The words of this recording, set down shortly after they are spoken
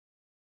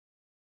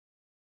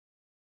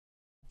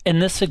In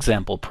this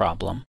example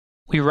problem,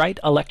 we write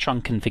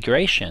electron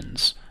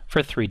configurations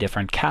for 3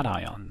 different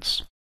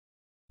cations.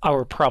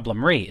 Our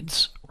problem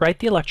reads, write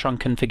the electron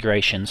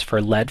configurations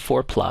for lead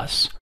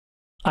 4+,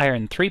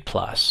 iron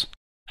 3+,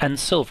 and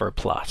silver+.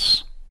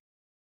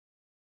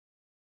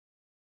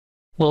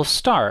 We'll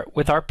start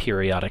with our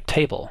periodic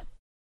table.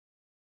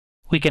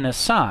 We can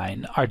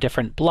assign our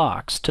different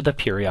blocks to the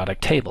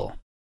periodic table.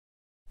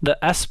 The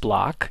S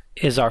block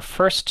is our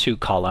first 2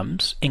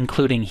 columns,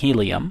 including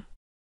helium.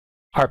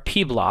 Our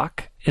P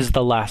block is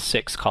the last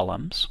 6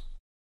 columns.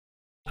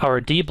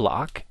 Our D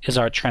block is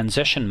our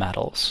transition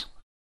metals.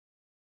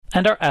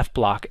 And our F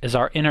block is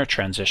our inner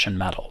transition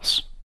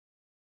metals.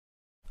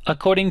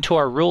 According to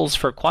our rules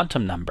for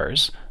quantum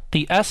numbers,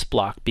 the S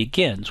block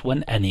begins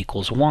when n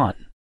equals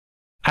 1,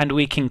 and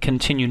we can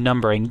continue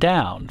numbering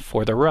down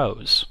for the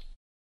rows.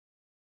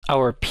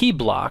 Our P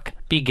block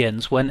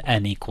begins when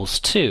n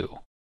equals 2,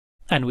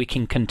 and we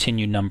can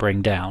continue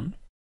numbering down.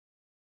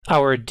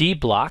 Our D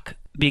block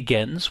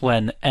begins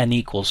when n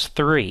equals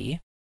 3,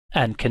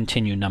 and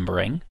continue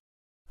numbering.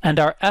 And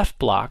our F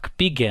block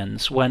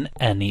begins when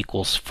n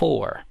equals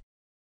 4.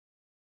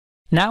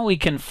 Now we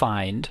can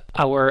find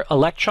our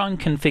electron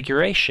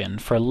configuration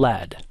for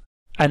lead,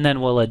 and then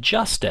we'll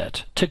adjust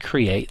it to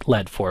create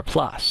lead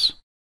 4+.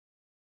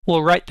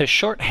 We'll write the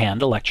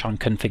shorthand electron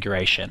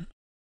configuration.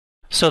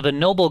 So the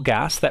noble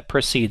gas that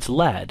precedes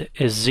lead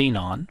is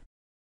xenon.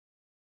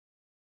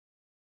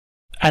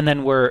 And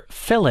then we're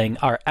filling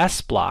our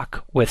S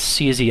block with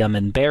cesium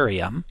and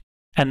barium,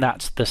 and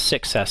that's the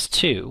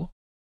 6s2.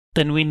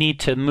 Then we need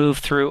to move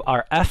through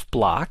our F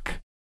block,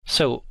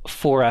 so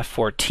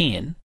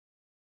 4f14,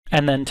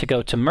 and then to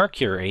go to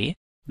mercury,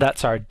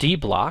 that's our D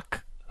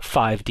block,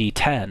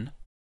 5d10,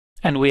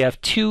 and we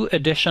have 2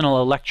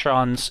 additional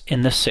electrons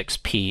in the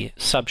 6p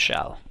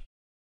subshell.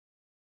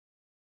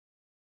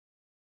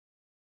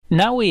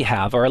 Now we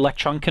have our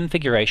electron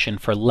configuration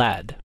for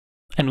lead,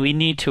 and we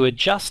need to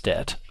adjust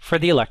it for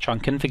the electron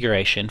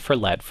configuration for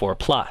lead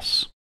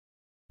 4+.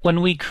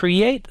 When we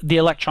create the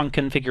electron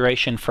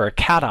configuration for a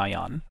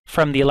cation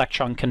from the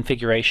electron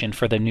configuration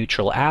for the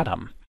neutral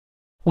atom,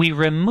 we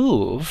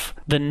remove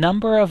the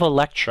number of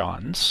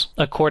electrons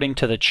according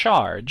to the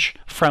charge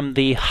from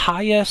the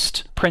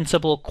highest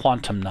principal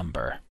quantum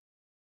number.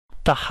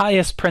 The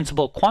highest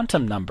principal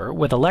quantum number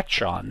with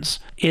electrons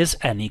is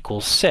n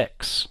equals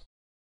 6.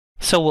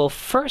 So we'll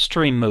first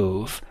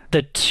remove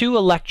the 2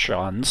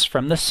 electrons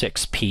from the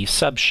 6p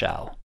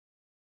subshell.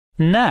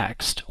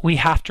 Next, we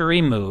have to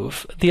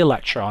remove the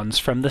electrons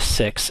from the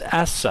 6s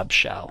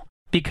subshell,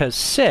 because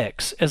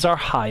 6 is our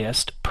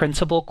highest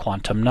principal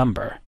quantum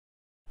number.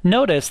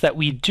 Notice that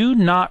we do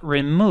not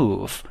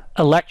remove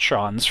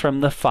electrons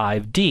from the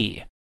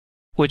 5d,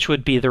 which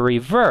would be the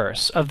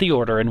reverse of the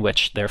order in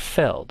which they're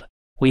filled.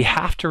 We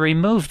have to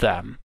remove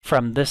them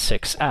from the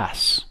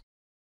 6s.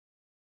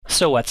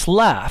 So what's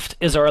left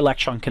is our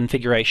electron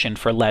configuration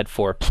for lead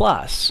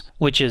 4+,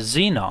 which is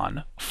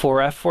xenon,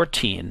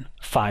 4f14,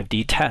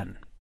 5d10.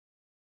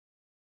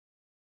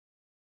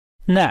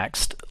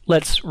 Next,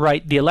 let's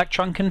write the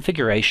electron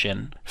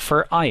configuration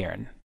for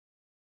iron.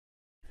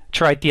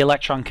 To write the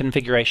electron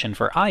configuration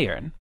for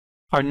iron,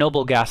 our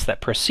noble gas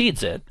that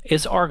precedes it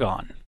is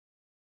argon.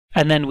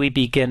 And then we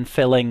begin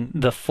filling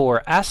the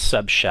 4s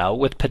subshell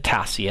with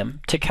potassium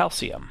to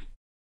calcium.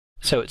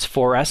 So it's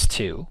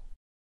 4s2.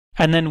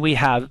 And then we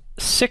have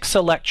 6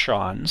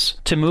 electrons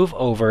to move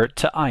over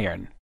to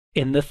iron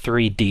in the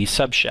 3d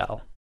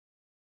subshell.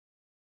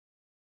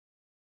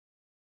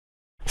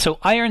 So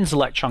iron's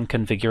electron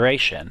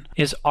configuration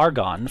is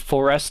argon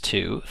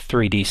 4s2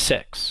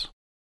 3d6.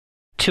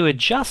 To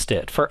adjust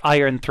it for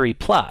iron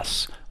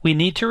 3+, we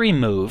need to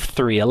remove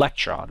 3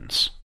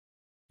 electrons.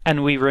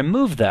 And we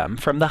remove them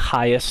from the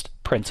highest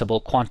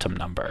principal quantum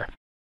number.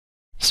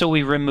 So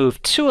we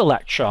remove 2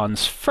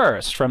 electrons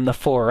first from the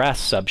 4s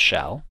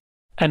subshell,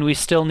 and we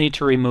still need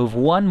to remove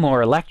 1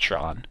 more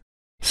electron,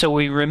 so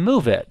we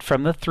remove it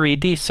from the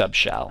 3d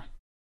subshell.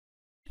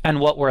 And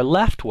what we're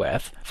left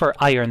with for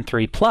iron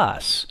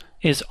 3+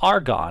 is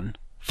argon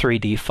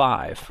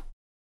 3d5.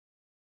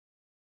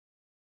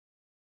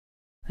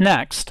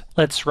 Next,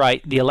 let's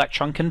write the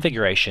electron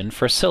configuration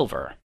for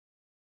silver.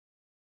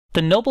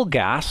 The noble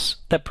gas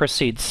that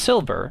precedes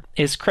silver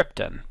is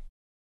krypton.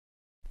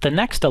 The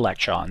next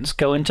electrons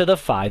go into the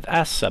 5s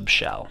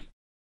subshell.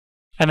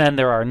 And then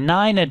there are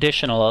 9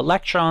 additional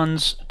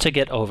electrons to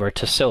get over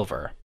to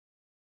silver.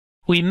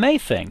 We may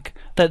think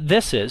that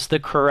this is the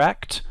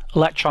correct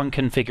electron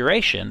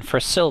configuration for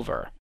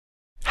silver.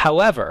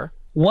 However,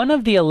 one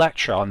of the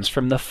electrons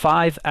from the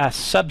 5s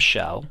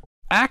subshell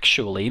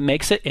actually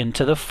makes it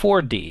into the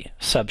 4d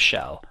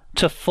subshell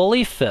to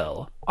fully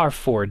fill our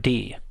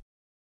 4d.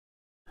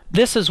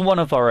 This is one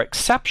of our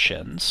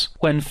exceptions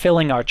when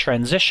filling our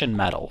transition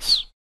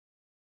metals.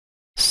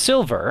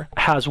 Silver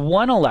has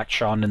 1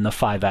 electron in the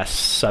 5s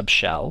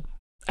subshell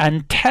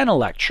and 10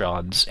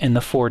 electrons in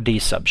the 4d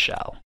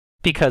subshell,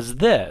 because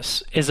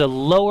this is a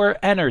lower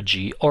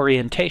energy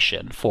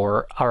orientation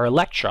for our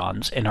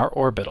electrons in our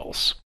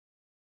orbitals.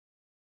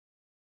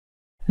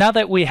 Now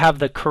that we have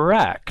the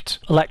correct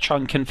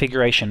electron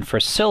configuration for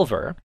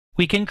silver,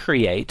 we can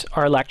create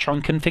our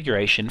electron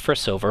configuration for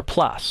silver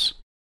plus.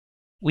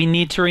 We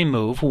need to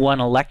remove one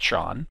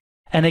electron,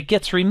 and it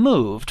gets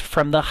removed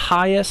from the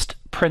highest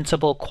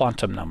principal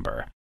quantum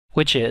number,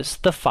 which is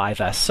the 5s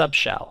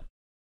subshell.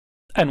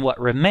 And what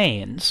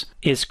remains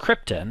is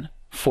krypton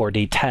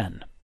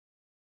 4d10.